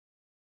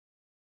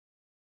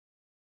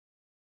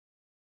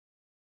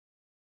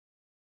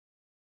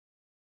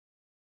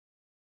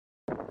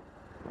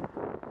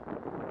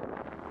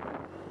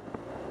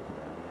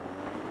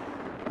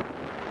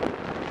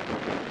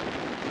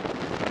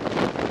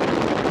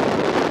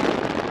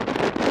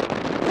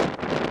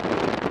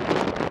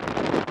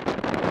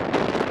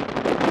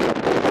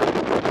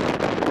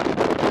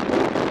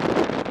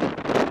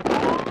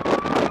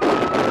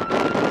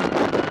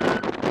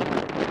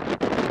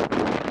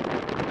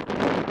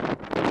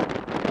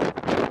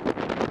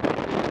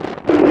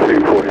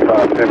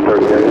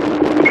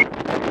1038.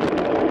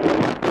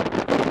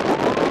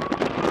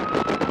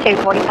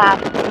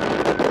 245.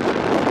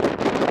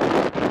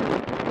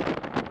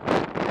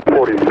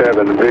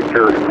 47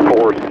 Victor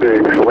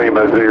 46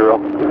 Lima 0.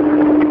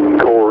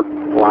 Cord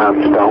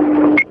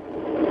limestone.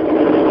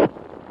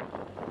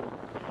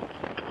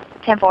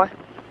 10-4.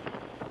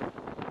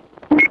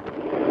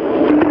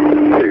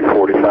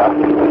 245.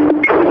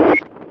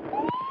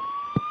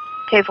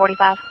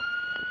 245.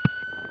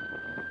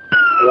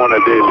 One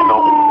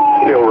additional.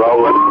 Still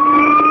rolling.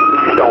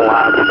 Stone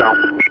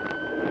limestone.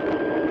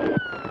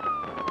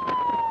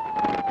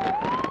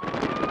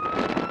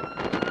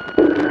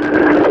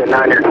 At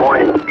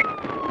 920.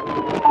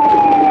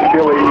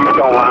 Still east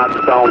on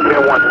limestone.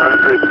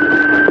 10100.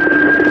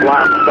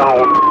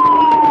 Limestone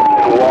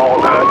and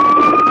Walnut.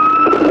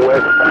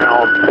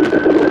 Westbound.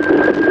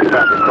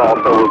 About to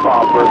cross over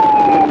Poplar.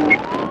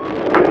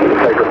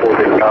 Taker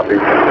 14 copy.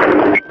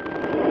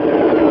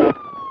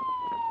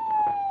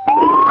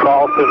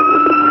 Crossing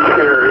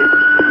Cherry.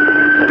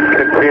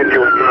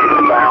 Continuing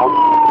eastbound.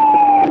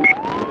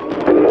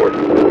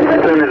 As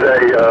soon as a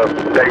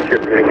day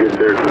ship unit gets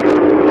there,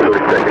 so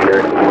it's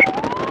secondary.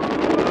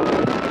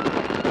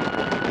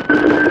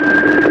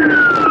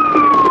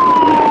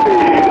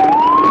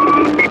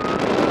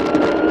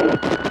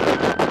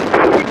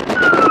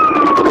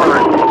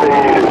 Current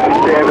speed is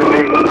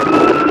 70.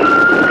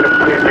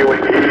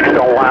 Continuing east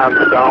on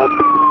limestone.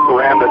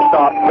 Ran the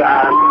stop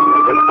sign.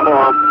 It's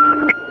plump.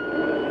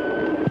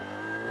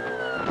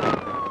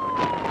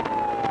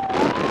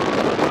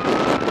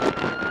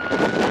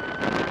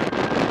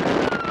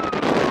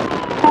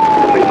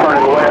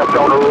 Turning left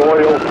on the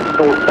Royal,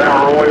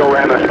 northbound Royal,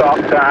 ran the stop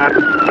sign.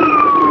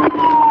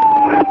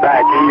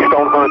 Back east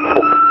on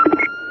Huntsville.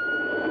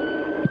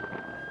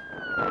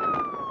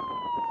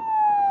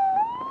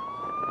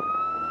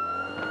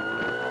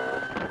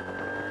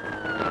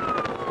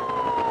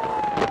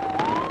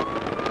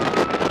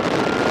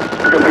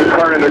 Going to be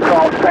turning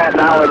across Staten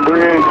Island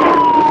Bridge.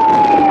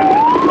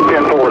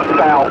 10-4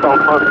 south on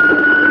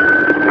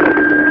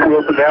Huntsville.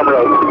 Wilson Dam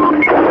Road.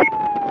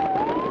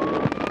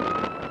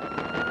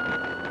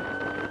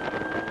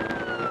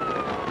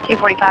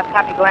 245,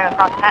 copy, going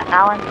across Staten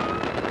Island.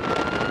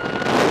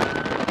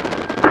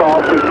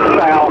 Crossing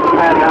south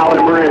Staten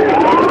Island Bridge.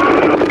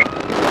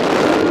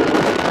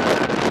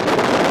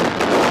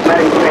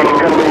 18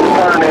 going to be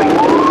turning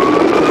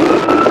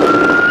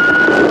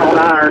on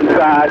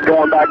Ironside,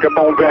 going back up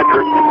on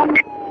Veterans.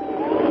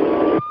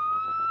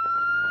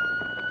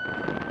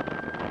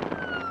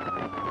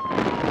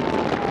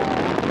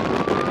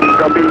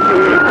 Going to be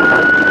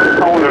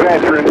east on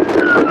Veterans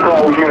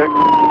patrol unit.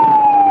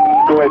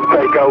 Go ahead and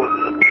take over.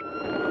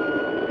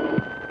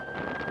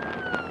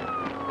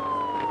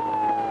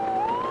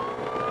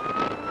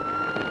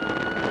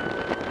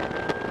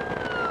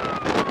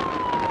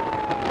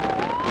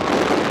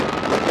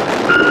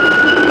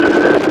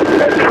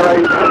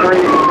 Trade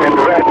Street and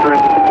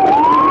Veterans.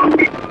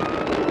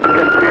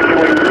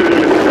 Continuing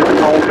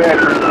east on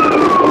Veterans.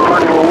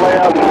 Turning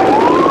left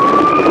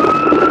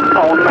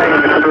on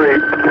Main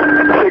Street.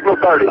 Signal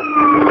 30.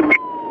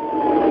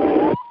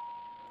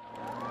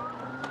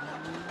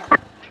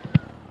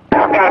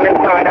 I'm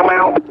inside, I'm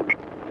out.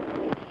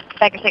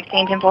 Baker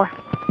 16, 10-4.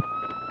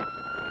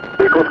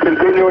 Vehicles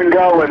continuing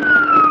going.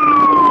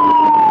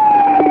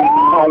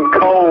 On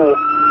Cole.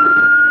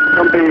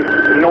 Going to be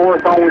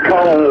north on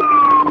Cole.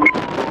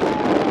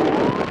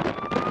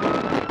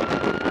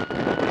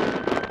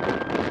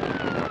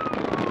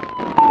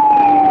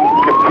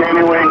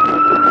 Continuing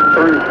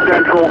through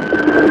Central.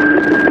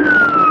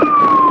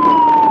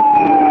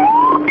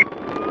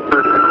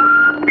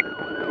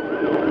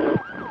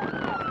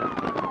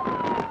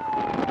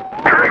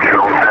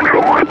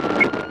 Central.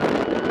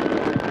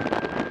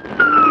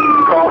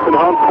 Crossing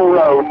Huntsville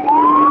Road.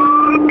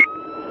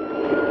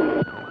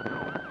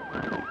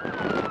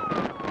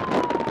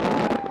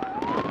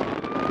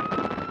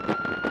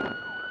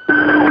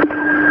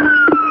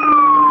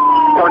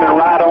 Turning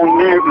right on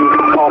Newton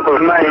off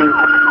of Main.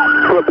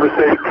 Foot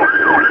proceed.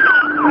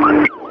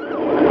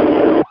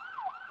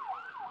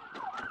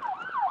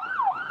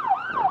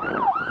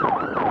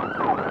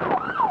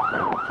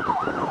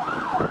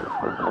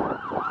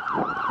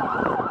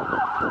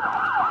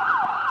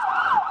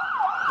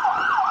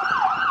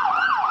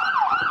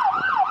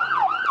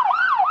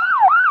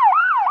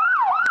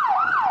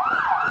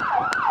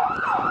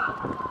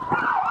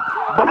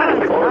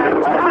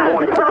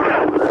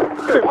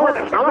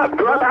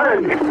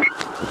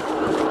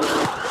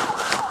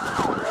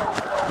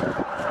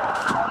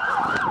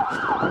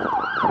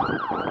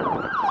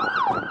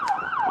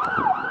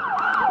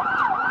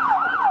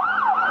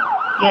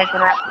 Units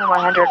in route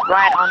 2100,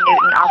 right on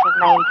Newton, off of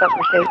Main, foot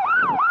pursuit.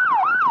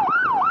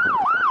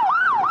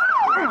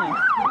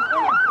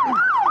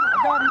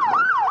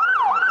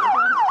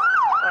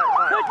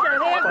 Put your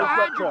hands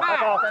behind your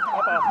back.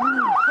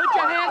 Put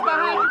your hands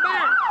behind your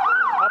back.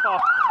 Put your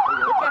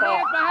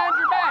hands behind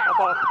your back.